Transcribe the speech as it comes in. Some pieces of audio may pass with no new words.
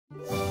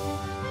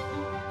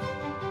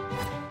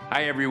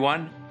Hi,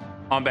 everyone.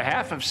 On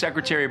behalf of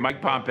Secretary Mike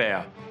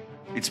Pompeo,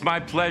 it's my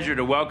pleasure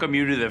to welcome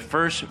you to the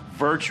first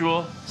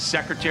virtual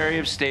Secretary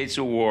of State's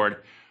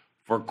Award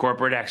for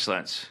Corporate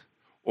Excellence,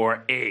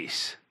 or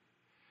ACE.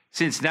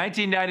 Since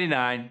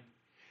 1999,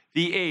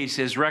 the ACE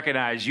has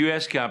recognized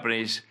U.S.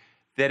 companies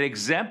that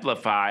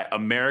exemplify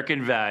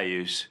American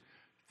values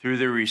through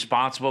their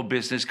responsible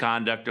business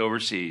conduct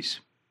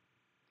overseas.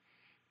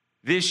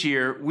 This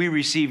year, we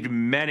received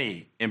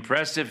many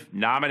impressive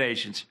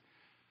nominations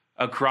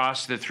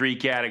across the three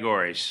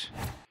categories: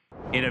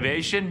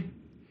 innovation,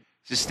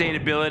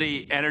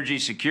 sustainability, energy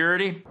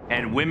security,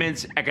 and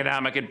women's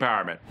economic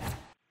empowerment.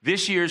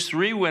 This year's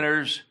three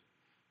winners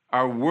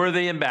are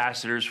worthy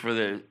ambassadors for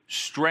the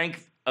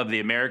strength of the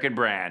American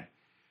brand.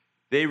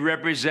 They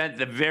represent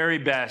the very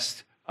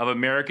best of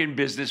American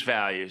business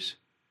values: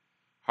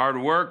 hard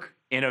work,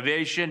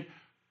 innovation,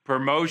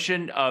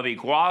 promotion of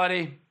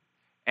equality,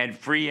 and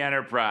free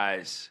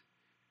enterprise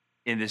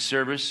in the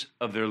service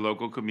of their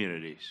local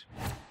communities.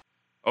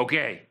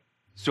 Okay,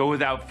 so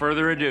without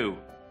further ado,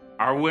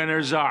 our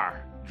winners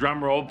are,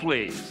 drum roll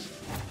please.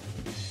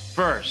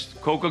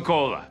 First,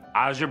 Coca-Cola,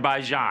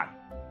 Azerbaijan,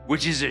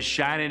 which is a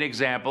shining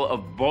example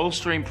of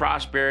bolstering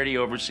prosperity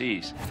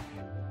overseas.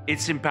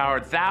 It's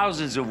empowered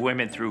thousands of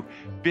women through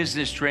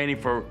business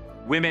training for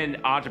women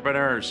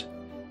entrepreneurs,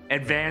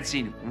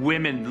 advancing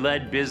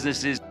women-led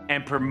businesses,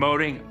 and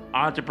promoting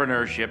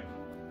entrepreneurship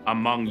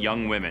among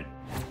young women.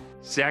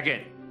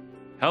 Second,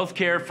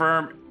 healthcare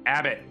firm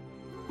Abbott,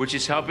 which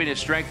is helping to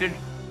strengthen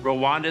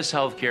Rwanda's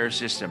healthcare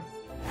system,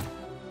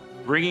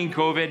 bringing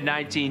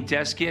COVID-19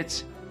 test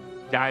kits,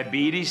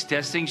 diabetes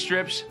testing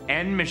strips,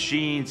 and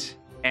machines,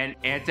 and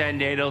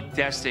antenatal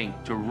testing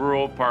to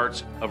rural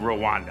parts of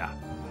Rwanda.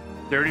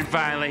 Third and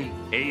finally,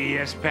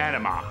 AES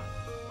Panama.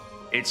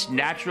 Its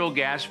natural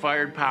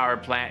gas-fired power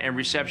plant and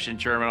reception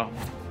terminal,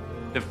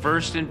 the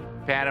first in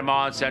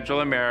Panama and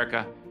Central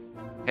America,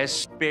 has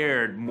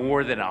spared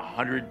more than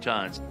 100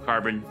 tons of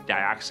carbon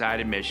dioxide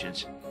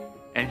emissions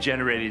and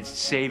generated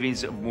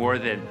savings of more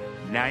than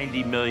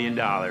 $90 million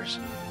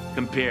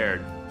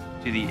compared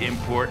to the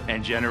import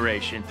and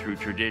generation through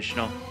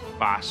traditional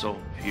fossil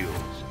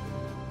fuels.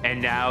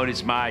 And now it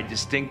is my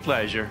distinct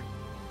pleasure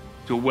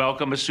to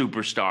welcome a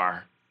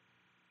superstar,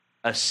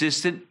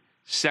 Assistant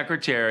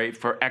Secretary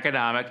for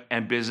Economic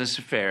and Business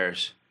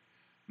Affairs,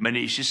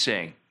 Manisha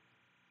Singh,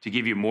 to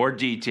give you more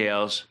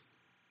details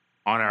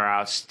on our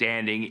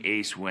outstanding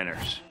ACE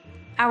winners.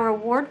 Our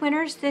award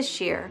winners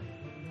this year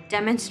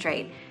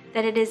demonstrate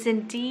that it is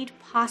indeed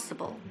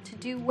possible to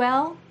do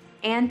well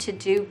and to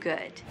do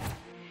good.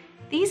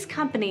 These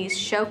companies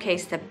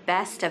showcase the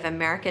best of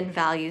American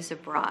values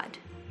abroad.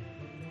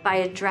 By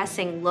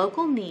addressing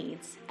local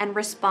needs and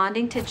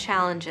responding to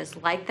challenges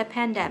like the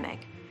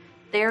pandemic,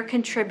 they are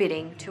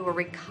contributing to a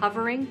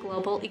recovering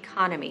global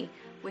economy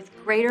with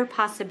greater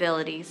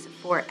possibilities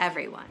for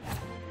everyone.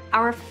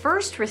 Our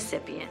first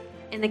recipient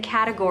in the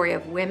category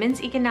of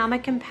Women's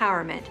Economic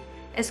Empowerment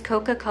is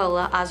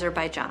Coca-Cola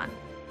Azerbaijan.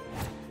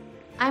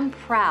 I'm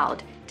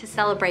proud to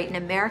celebrate an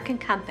American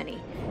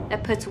company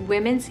that puts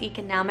women's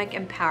economic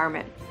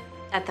empowerment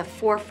at the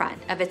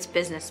forefront of its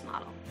business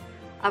model,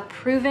 a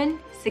proven,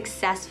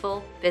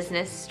 successful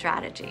business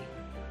strategy.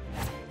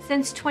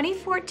 Since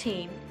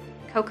 2014,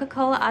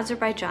 Coca-Cola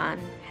Azerbaijan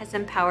has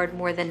empowered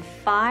more than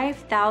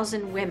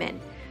 5,000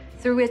 women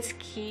through its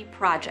key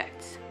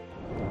projects,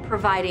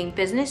 providing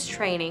business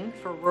training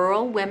for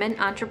rural women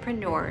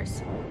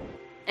entrepreneurs,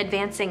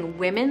 advancing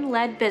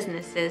women-led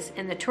businesses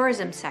in the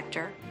tourism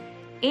sector,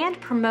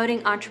 and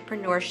promoting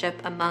entrepreneurship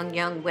among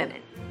young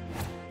women.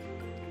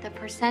 The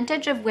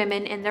percentage of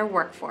women in their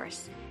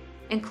workforce,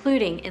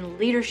 including in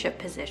leadership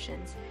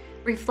positions,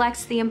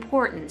 reflects the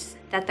importance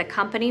that the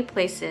company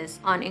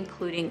places on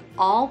including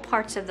all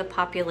parts of the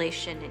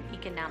population in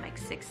economic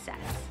success.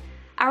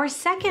 Our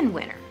second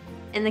winner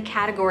in the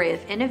category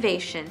of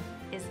innovation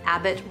is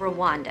Abbott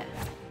Rwanda.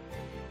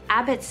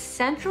 Abbott's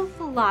central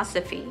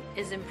philosophy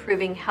is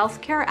improving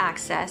healthcare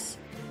access,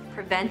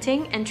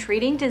 preventing and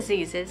treating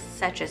diseases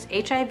such as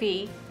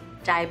HIV,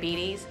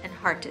 diabetes, and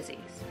heart disease.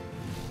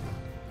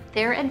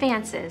 Their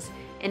advances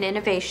in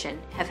innovation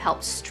have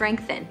helped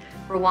strengthen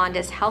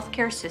Rwanda's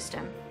healthcare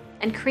system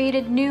and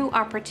created new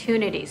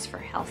opportunities for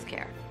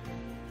healthcare,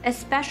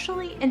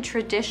 especially in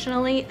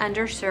traditionally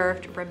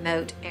underserved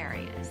remote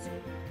areas.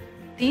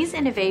 These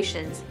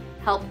innovations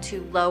help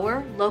to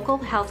lower local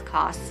health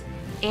costs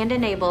and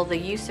enable the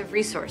use of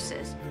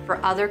resources for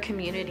other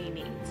community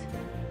needs.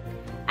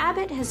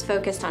 Abbott has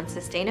focused on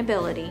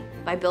sustainability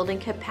by building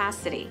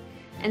capacity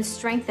and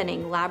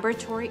strengthening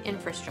laboratory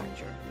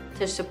infrastructure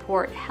to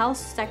support health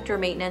sector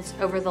maintenance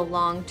over the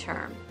long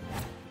term.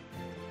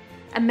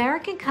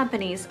 American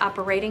companies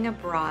operating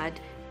abroad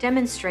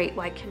demonstrate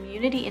why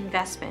community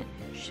investment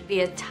should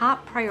be a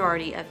top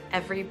priority of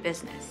every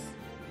business.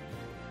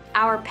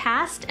 Our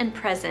past and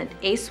present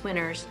ACE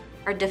winners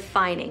are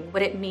defining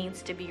what it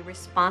means to be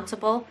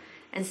responsible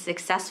and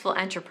successful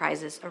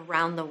enterprises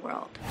around the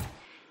world.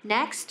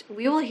 Next,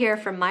 we will hear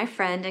from my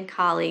friend and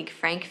colleague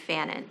Frank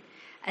Fannin,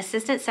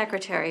 Assistant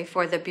Secretary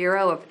for the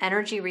Bureau of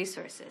Energy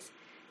Resources,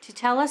 to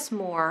tell us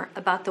more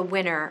about the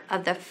winner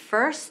of the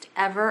first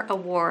ever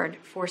award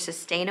for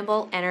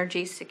sustainable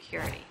energy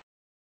security.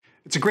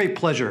 It's a great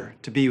pleasure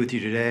to be with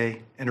you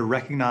today and to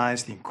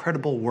recognize the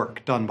incredible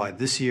work done by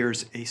this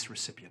year's ACE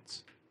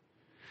recipients.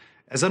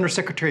 As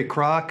Undersecretary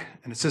Kroc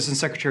and Assistant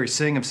Secretary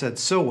Singh have said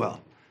so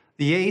well,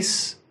 the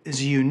ACE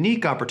is a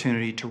unique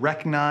opportunity to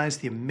recognize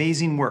the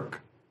amazing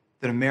work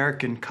that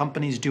American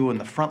companies do on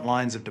the front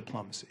lines of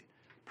diplomacy,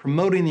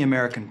 promoting the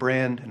American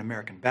brand and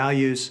American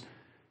values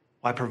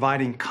while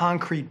providing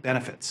concrete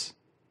benefits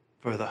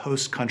for the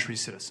host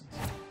country's citizens.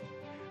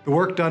 The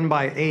work done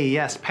by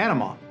AES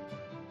Panama,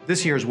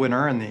 this year's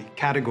winner in the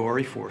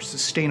category for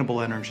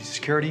sustainable energy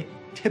security,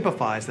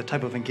 typifies the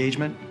type of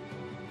engagement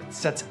that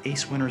sets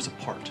ACE winners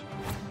apart.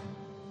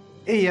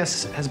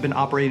 AES has been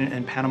operating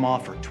in Panama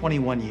for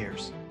 21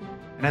 years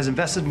and has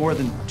invested more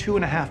than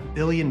 $2.5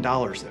 billion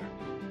there,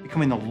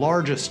 becoming the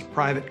largest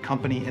private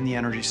company in the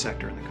energy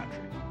sector in the country.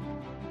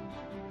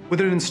 With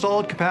an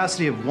installed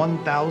capacity of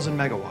 1,000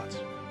 megawatts,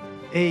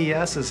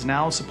 AES is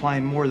now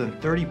supplying more than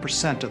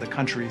 30% of the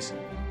country's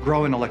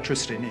growing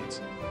electricity needs.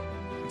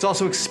 It's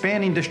also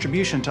expanding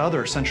distribution to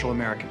other Central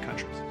American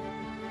countries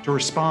to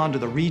respond to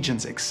the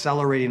region's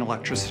accelerating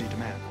electricity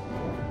demand.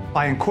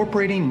 By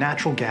incorporating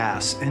natural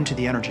gas into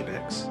the energy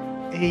mix,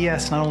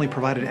 AES not only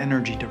provided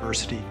energy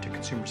diversity to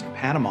consumers in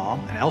Panama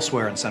and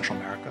elsewhere in Central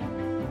America,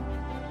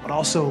 but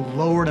also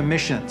lowered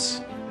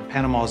emissions in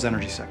Panama's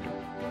energy sector.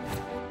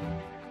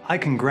 I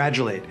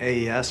congratulate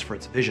AES for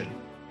its vision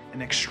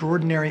and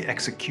extraordinary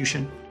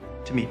execution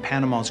to meet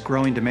Panama's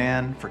growing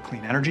demand for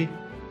clean energy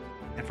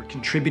and for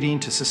contributing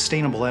to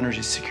sustainable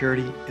energy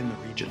security in the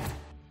region.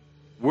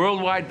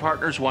 Worldwide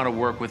partners want to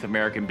work with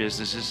American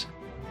businesses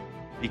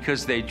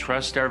because they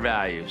trust our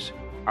values,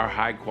 our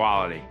high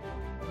quality,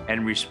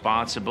 and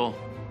responsible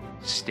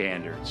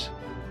standards.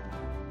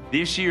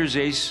 This year's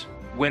ACE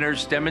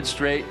winners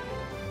demonstrate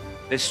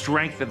the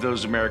strength of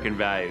those American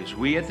values.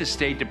 We at the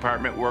State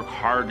Department work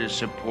hard to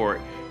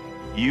support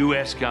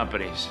U.S.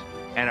 companies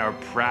and are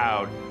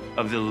proud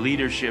of the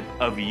leadership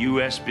of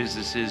U.S.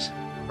 businesses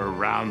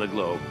around the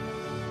globe.